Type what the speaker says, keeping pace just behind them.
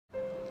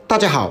大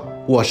家好，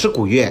我是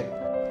古月。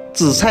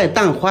紫菜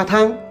蛋花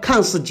汤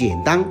看似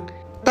简单，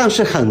但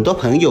是很多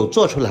朋友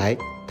做出来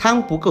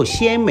汤不够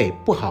鲜美，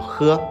不好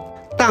喝，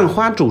蛋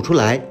花煮出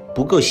来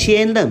不够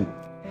鲜嫩。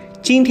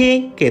今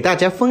天给大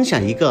家分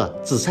享一个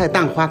紫菜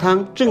蛋花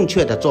汤正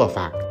确的做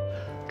法。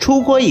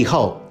出锅以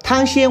后，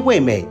汤鲜味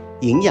美，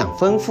营养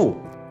丰富，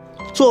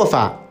做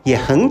法也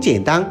很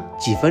简单，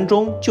几分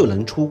钟就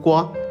能出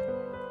锅。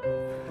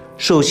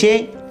首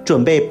先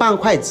准备半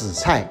块紫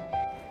菜，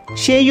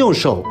先用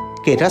手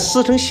给它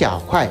撕成小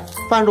块，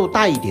放入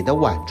大一点的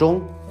碗中。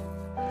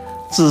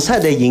紫菜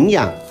的营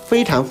养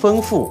非常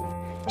丰富，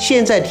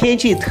现在天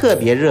气特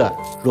别热，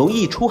容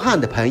易出汗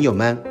的朋友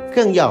们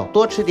更要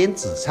多吃点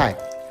紫菜。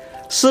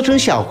撕成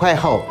小块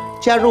后，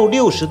加入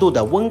60度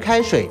的温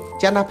开水，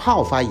将它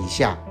泡发一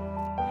下。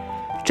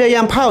这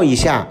样泡一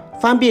下，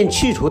方便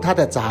去除它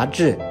的杂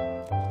质。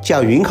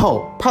搅匀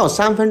后泡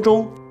3分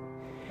钟。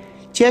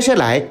接下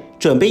来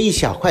准备一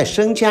小块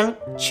生姜，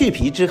去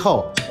皮之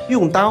后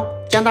用刀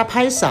将它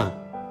拍散，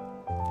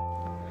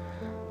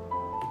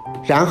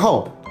然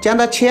后将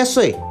它切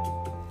碎。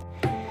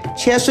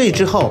切碎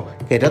之后，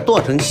给它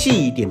剁成细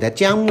一点的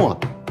姜末。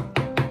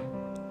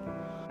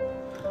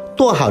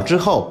剁好之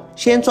后，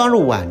先装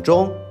入碗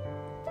中。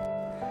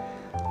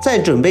再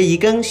准备一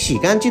根洗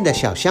干净的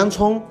小香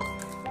葱，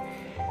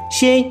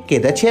先给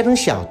它切成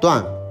小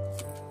段，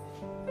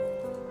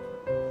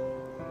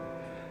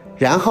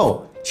然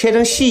后切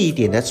成细一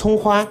点的葱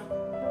花。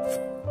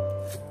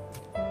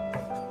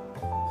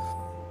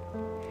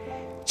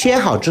切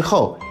好之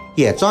后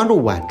也装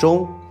入碗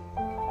中。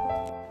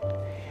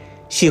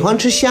喜欢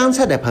吃香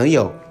菜的朋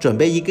友，准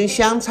备一根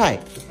香菜，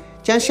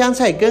将香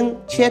菜根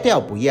切掉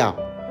不要，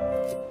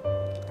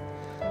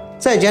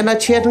再将它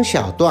切成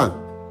小段。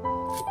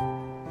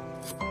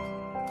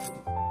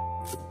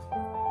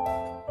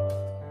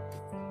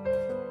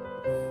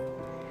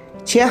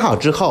切好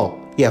之后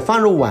也放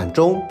入碗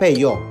中备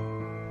用。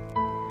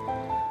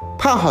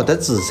泡好的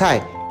紫菜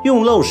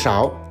用漏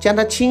勺将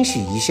它清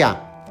洗一下，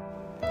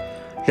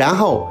然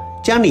后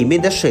将里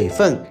面的水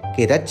分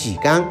给它挤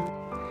干。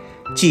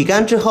挤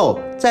干之后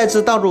再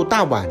次倒入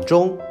大碗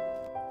中，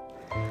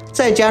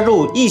再加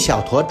入1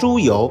小坨猪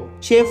油，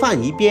先放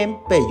一边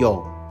备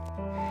用。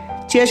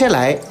接下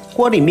来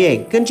锅里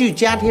面根据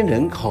家庭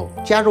人口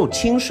加入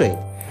清水，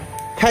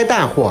开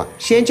大火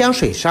先将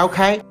水烧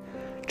开。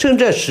趁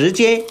这时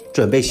间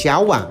准备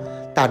小碗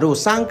打入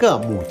3个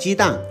母鸡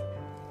蛋，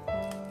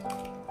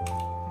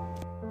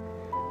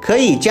可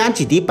以加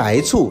几滴白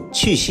醋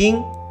去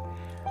腥，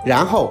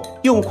然后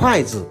用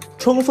筷子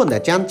充分的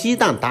将鸡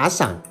蛋打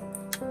散。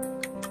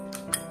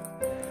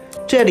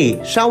这里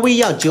稍微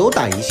要久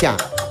打一下，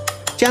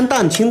将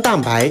蛋清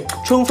蛋白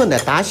充分的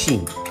打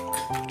醒，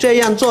这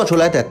样做出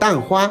来的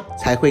蛋花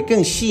才会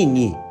更细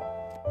腻。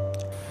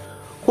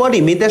锅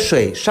里面的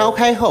水烧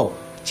开后，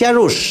加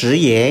入食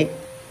盐，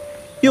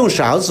用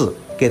勺子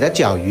给它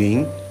搅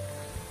匀。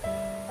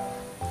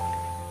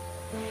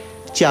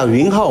搅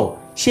匀后，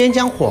先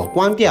将火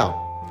关掉，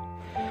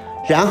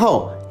然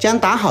后将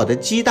打好的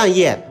鸡蛋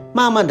液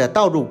慢慢的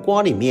倒入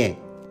锅里面，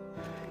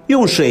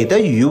用水的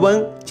余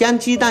温将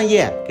鸡蛋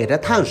液给它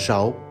烫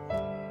熟。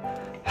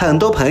很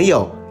多朋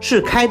友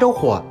是开着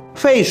火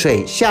沸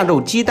水下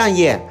入鸡蛋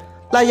液，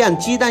那样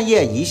鸡蛋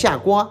液一下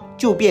锅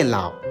就变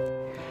老，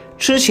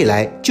吃起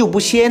来就不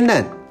鲜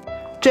嫩。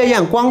这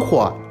样关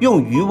火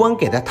用余温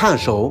给它烫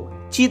熟，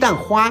鸡蛋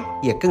花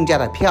也更加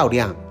的漂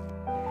亮。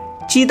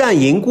鸡蛋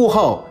凝固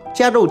后，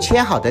加入切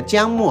好的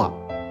姜末。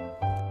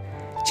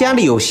家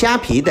里有虾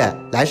皮的，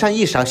来上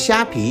1勺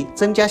虾皮，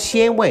增加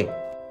鲜味。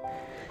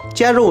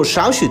加入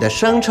少许的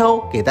生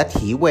抽，给它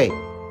提味。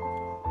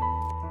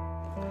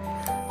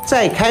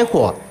再开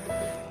火，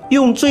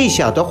用最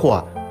小的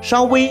火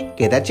稍微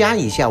给它加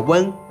一下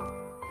温，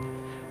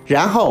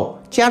然后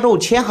加入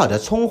切好的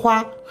葱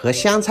花和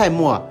香菜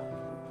末。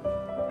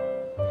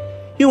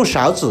用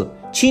勺子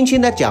轻轻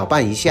的搅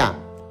拌一下，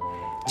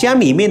将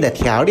里面的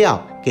调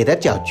料给它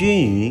搅均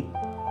匀。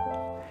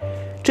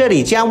这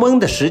里加温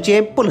的时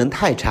间不能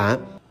太长，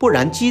不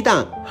然鸡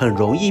蛋很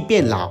容易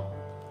变老。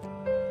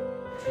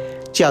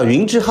搅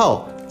匀之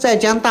后，再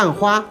将蛋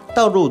花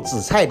倒入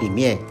紫菜里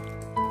面，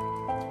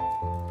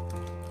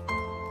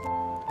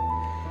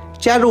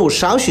加入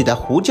少许的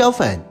胡椒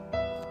粉，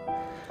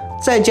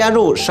再加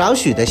入少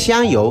许的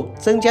香油，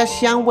增加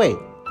香味。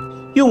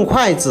用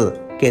筷子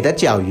给它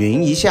搅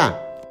匀一下。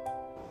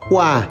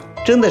哇，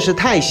真的是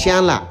太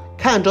香了，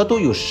看着都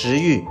有食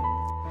欲。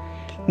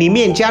里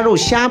面加入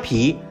虾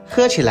皮，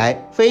喝起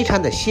来非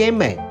常的鲜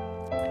美。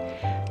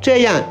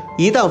这样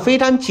一道非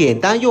常简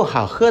单又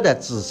好喝的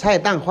紫菜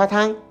蛋花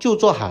汤就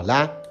做好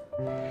啦。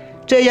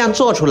这样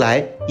做出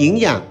来营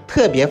养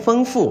特别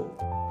丰富，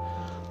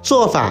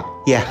做法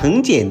也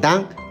很简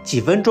单，几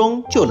分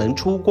钟就能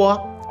出锅。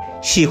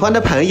喜欢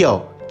的朋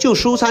友就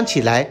收藏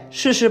起来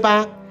试试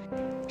吧。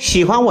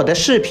喜欢我的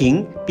视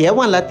频，别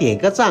忘了点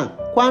个赞，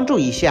关注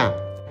一下。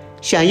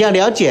想要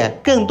了解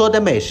更多的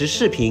美食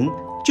视频，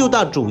就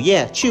到主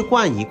页去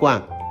逛一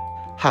逛。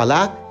好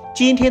了，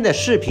今天的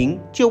视频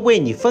就为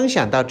你分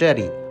享到这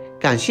里，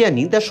感谢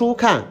您的收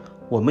看，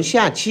我们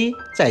下期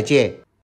再见。